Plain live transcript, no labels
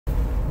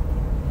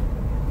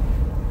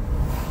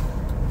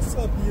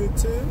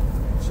YouTube.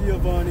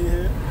 Giovanni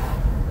here.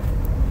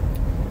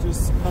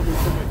 Just coming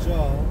from a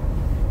job.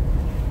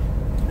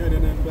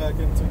 Heading in back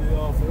into the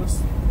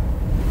office.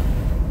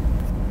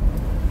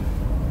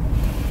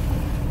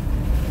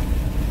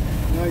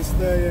 Nice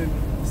day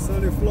in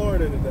sunny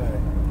Florida today.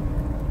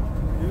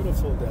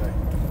 Beautiful day.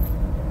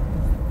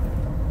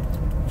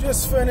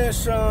 Just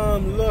finished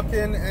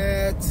looking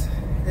at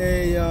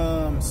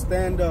a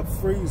stand-up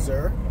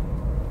freezer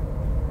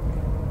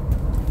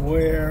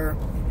where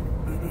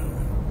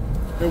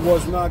it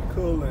was not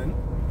cooling.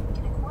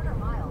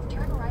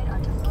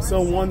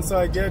 So once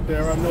I get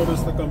there, I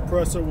noticed the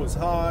compressor was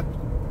hot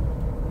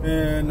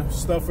and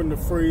stuff in the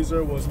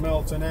freezer was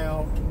melting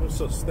out.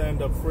 It's a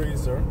stand-up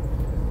freezer.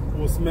 It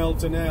was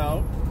melting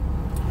out,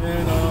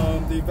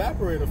 and the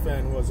evaporator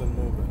fan wasn't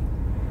moving.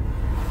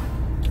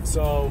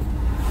 So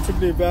took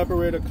the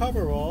evaporator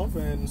cover off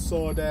and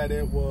saw that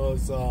it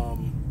was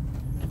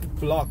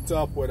blocked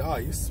up with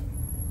ice.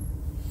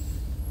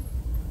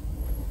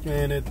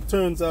 And it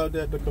turns out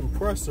that the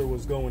compressor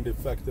was going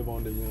defective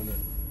on the unit.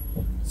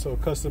 So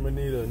customer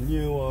needed a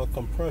new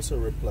compressor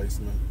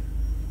replacement.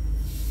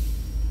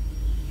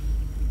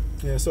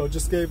 Yeah, so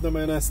just gave them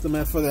an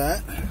estimate for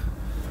that.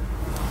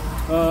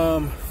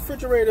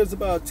 Refrigerator is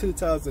about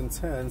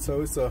 2010,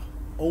 so it's a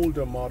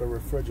older model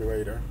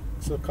refrigerator.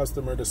 So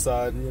customer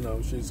decided, you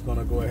know, she's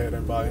gonna go ahead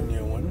and buy a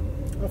new one.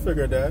 I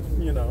figured that,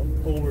 you know,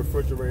 old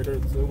refrigerator.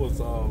 It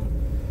was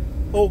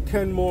old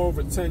Kenmore,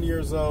 over 10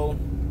 years old,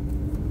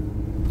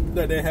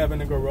 that they have in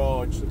the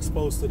garage,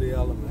 exposed to the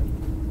element.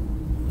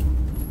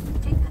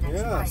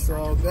 Yeah,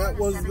 so that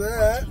was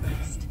that.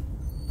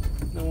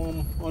 Now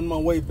I'm on my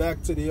way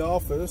back to the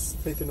office,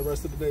 taking the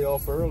rest of the day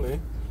off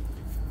early.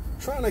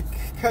 Trying to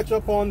catch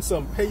up on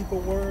some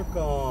paperwork,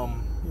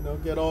 you know,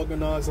 get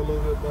organized a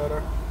little bit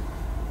better.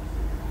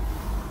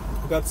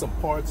 Got some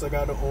parts I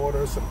got to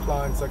order, some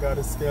clients I got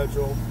to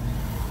schedule.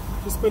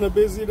 Just been a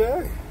busy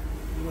day.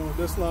 You know,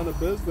 this line of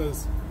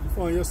business, you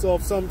find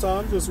yourself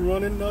sometimes just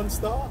running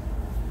non-stop.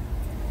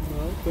 You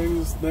know,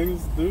 things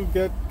do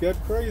get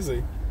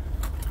crazy.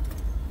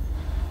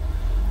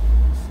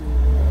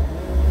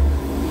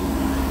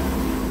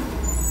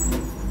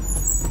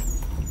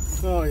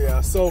 Oh yeah,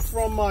 so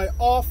from my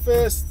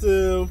office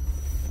to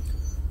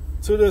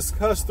this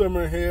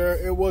customer here,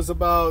 it was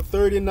about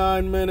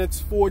 39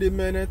 minutes, 40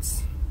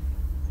 minutes.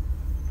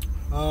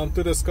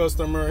 To this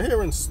customer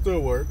here in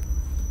Stewart.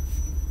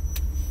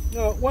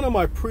 One of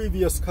my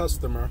previous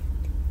customer,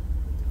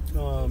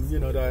 you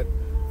know, that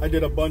I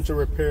did a bunch of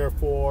repair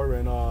for,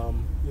 and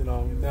you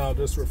know, now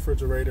this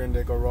refrigerator in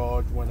their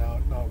garage went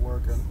out, not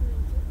working.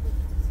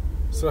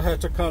 So I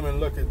had to come and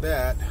look at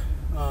that.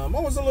 I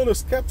was a little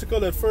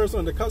skeptical at first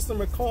when the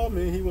customer called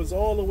me. He was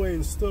all the way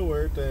in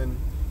Stewart, and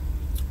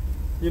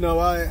you know,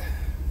 I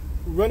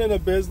running a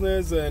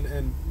business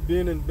and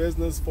being in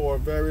business for a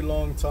very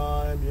long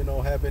time, you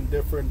know, having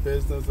different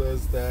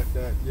businesses that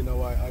you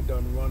know, I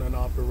done run and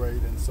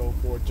operate and so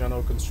forth,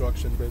 general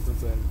construction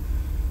business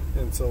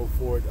and so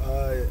forth.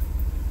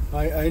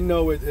 I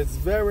know it's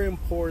very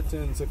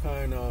important to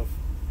kind of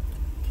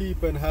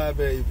keep and have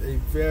a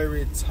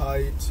very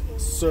tight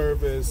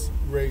service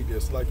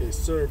radius, like a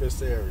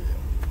service area.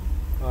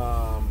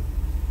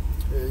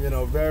 You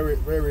know, very,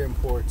 very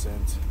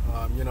important.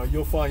 You know,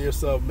 you'll find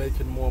yourself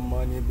making more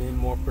money, being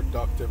more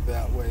productive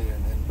that way,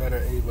 and better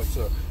able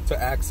to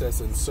access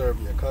and serve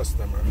your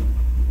customer.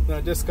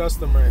 Now, this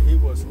customer, he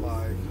was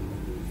like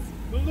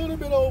a little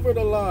bit over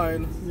the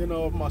line, you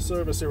know, of my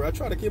service area. I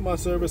try to keep my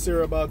service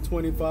area about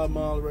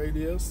 25-mile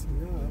radius.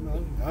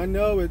 Yeah, I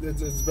know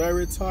it's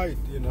very tight.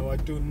 You know, I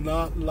do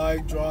not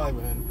like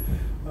driving,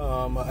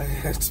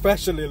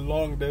 especially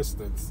long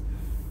distance.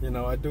 You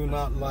know, I do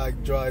not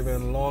like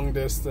driving long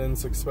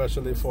distance,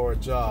 especially for a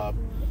job.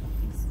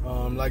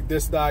 Like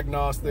this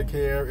diagnostic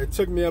here, it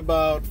took me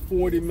about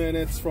 40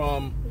 minutes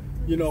from,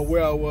 you know,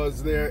 where I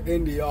was there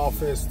in the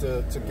office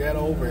to get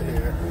over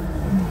here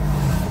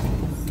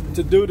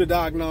to do the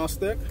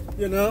diagnostic,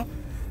 you know.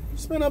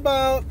 Spent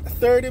about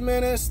 30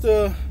 minutes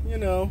to, you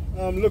know,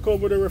 look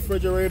over the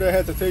refrigerator. I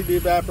had to take the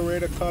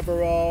evaporator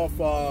cover off,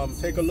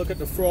 take a look at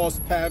the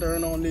frost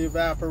pattern on the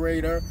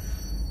evaporator.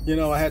 You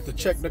know, I had to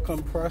check the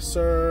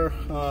compressor,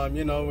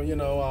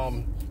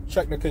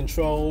 check the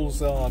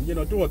controls, you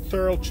know, do a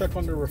thorough check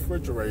on the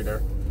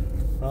refrigerator.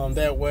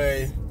 That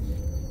way,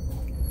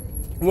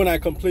 when I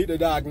complete the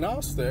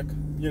diagnostic,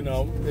 you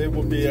know, it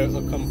will be a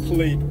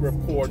complete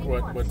report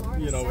with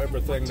you know,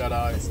 everything that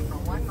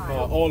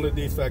all the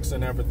defects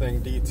and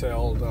everything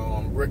detailed,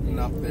 written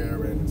up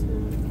there, and,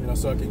 you know,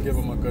 so I can give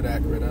them a good,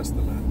 accurate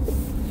estimate.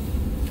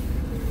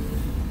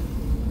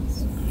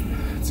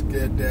 Let's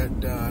get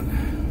that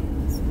done.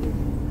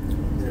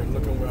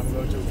 Looking where I'm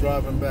going to,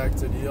 driving back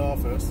to the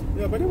office.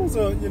 Yeah, but it was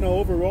you know,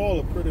 overall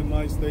a pretty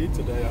nice day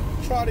today.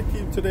 I try to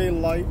keep today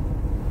light.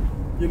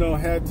 You know,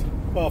 had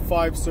about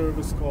 5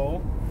 service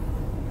calls.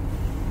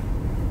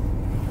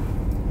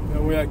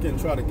 That way I can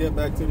try to get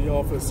back to the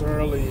office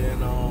early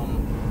and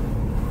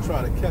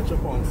try to catch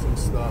up on some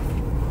stuff.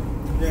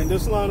 Yeah, in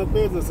this line of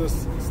business,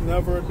 it's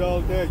never a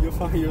dull day. You'll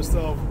find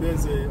yourself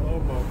busy. Oh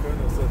my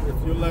goodness!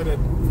 If you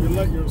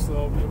let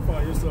yourself, you'll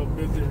find yourself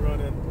busy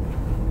running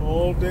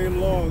all day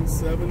long,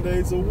 7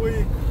 days a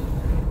week.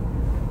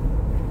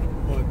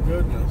 My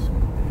goodness.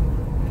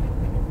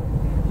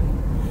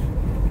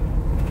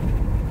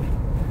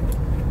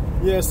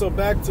 Yeah. So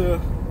back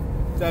to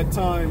that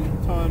time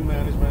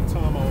management,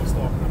 I was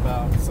talking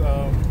about.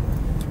 So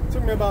it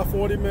took me about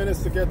 40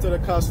 minutes to get to the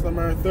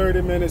customer,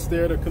 30 minutes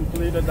there to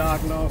complete a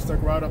diagnostic,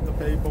 write up the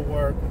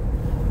paperwork.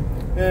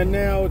 And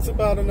now it's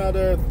about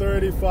another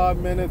 35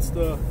 minutes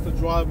to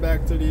drive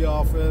back to the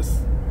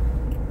office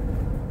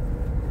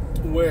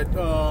with,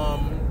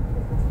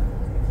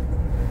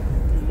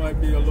 might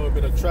be a little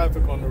bit of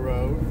traffic on the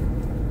road.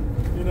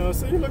 You know,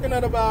 so you're looking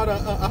at about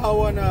an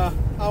hour and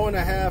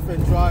a half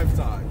in drive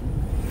time,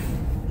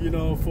 you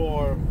know,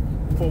 for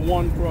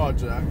one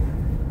project.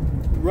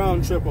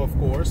 Round trip, of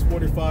course,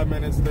 45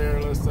 minutes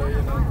there, let's say,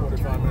 you know,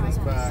 45 minutes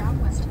back.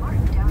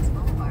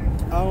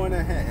 Hour and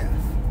a half.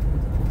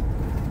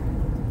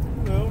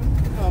 You know,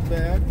 not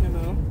bad, you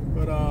know.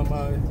 But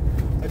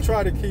I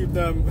try to keep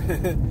them.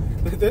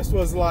 This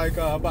was like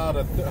about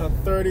a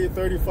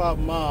 35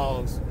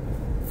 miles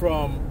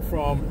from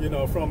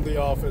the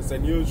office,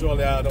 and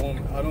usually I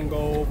don't go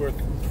over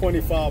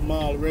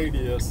 25-mile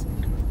radius.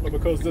 But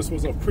because this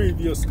was a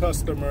previous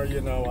customer,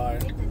 you know, I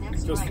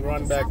just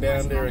run back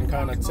down there and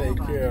kind of take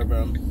care of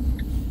them.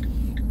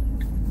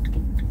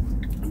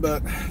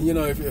 But you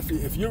know,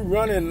 if you're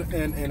running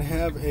and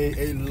have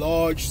a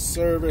large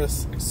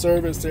service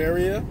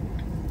area,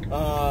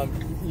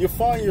 you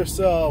find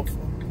yourself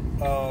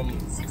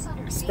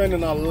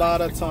spending a lot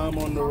of time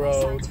on the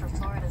road,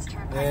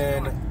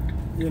 and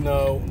you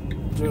know,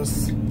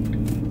 just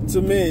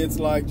to me, it's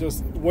like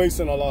just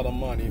wasting a lot of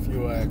money, if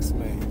you ask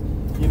me.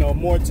 You know,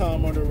 more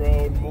time on the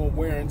road, more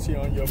wear and tear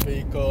on your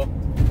vehicle,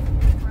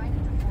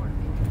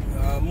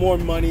 more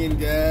money in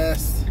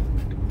gas,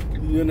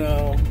 you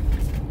know.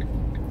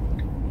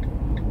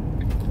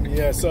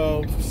 Yeah,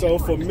 so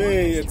for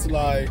me, it's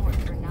like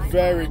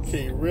very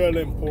key, real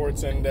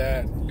important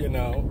that, you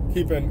know,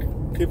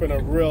 keeping a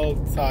real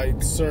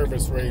tight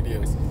service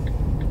radius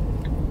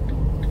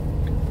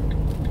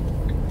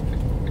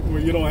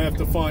where you don't have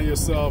to find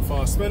yourself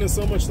spending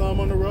so much time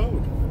on the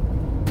road.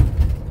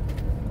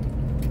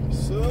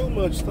 So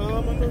much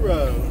time on the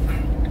road.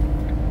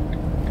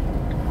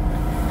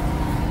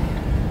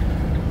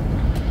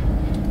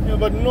 Yeah,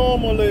 but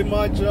normally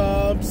my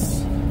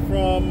jobs,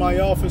 from my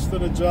office to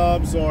the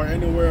jobs, are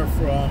anywhere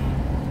from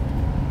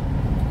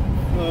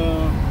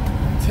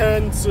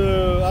 10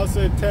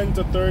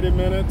 to 30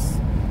 minutes.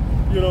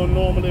 You know,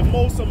 normally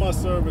most of my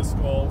service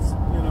calls,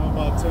 you know,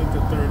 about 10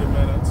 to 30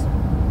 minutes.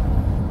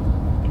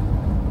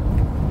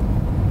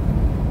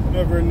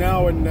 Every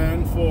now and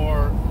then,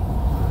 for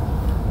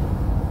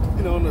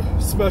you know, in the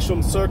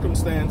special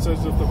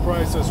circumstances, if the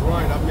price is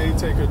right, I may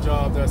take a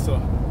job that's a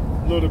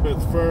little bit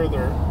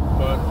further,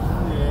 but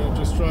you know,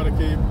 just try to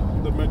keep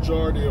the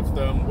majority of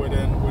them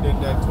within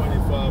that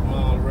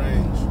 25-mile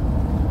range.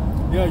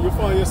 Yeah, you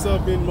find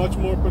yourself being much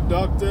more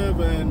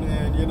productive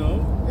and you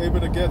know, able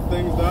to get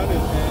things done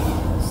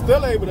and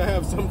still able to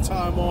have some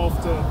time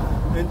off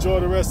to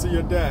enjoy the rest of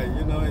your day.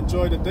 You know,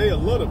 enjoy the day a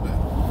little bit.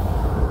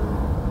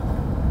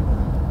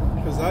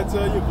 Because I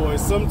tell you,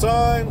 boys,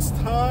 sometimes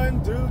time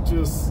do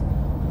just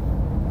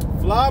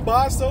fly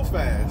by so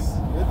fast.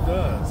 It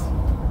does.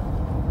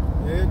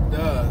 It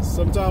does.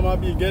 Sometimes I'll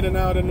be getting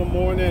out in the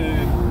morning,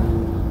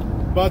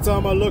 and by the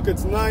time I look,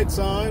 it's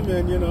nighttime,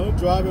 and you know,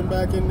 driving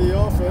back in the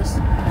office.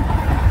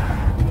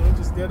 You know,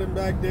 just getting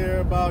back there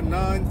about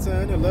 9,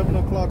 10, 11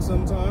 o'clock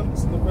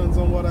sometimes. Depends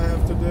on what I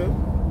have to do.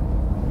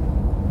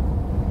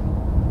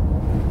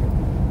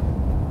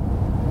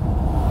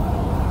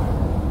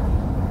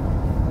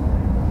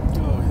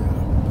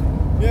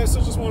 Yeah,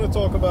 so just want to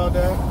talk about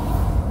that.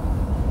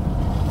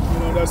 You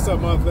know, that's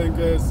something I think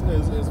is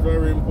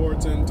very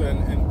important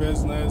in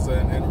business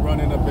and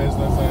running a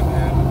business,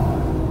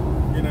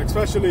 and you know,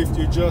 especially if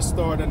you're just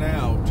starting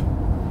out,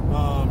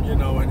 you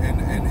know, and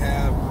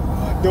have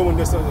doing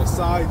this as a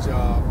side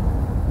job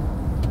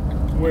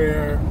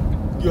where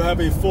you have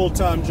a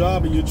full-time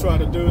job and you try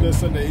to do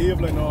this in the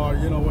evening, or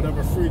you know,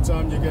 whatever free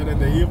time you get in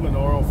the evening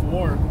or off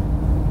work.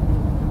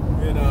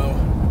 You know,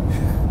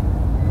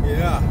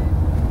 yeah.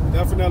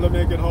 Definitely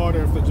make it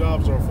harder if the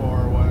jobs are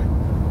far away.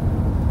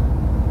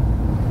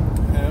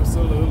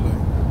 Absolutely.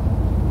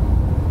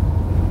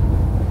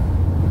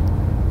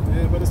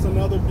 Yeah, but it's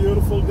another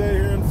beautiful day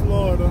here in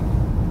Florida.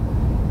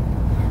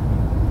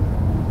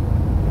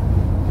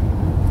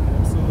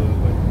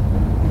 Absolutely.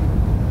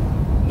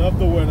 Love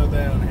the weather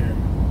down here.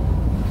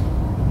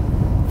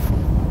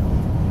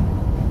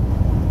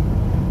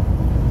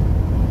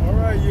 All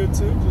right,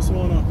 YouTube, just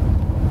want to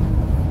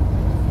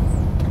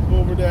go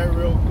over that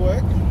real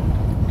quick.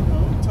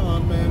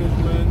 Time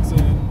management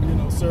and, you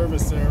know,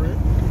 service area.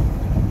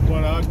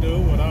 What I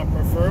do, what I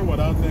prefer, what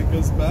I think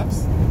is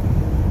best.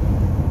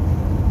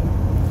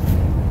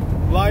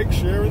 Like,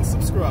 share, and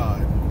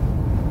subscribe.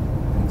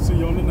 See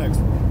you on the next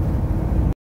one.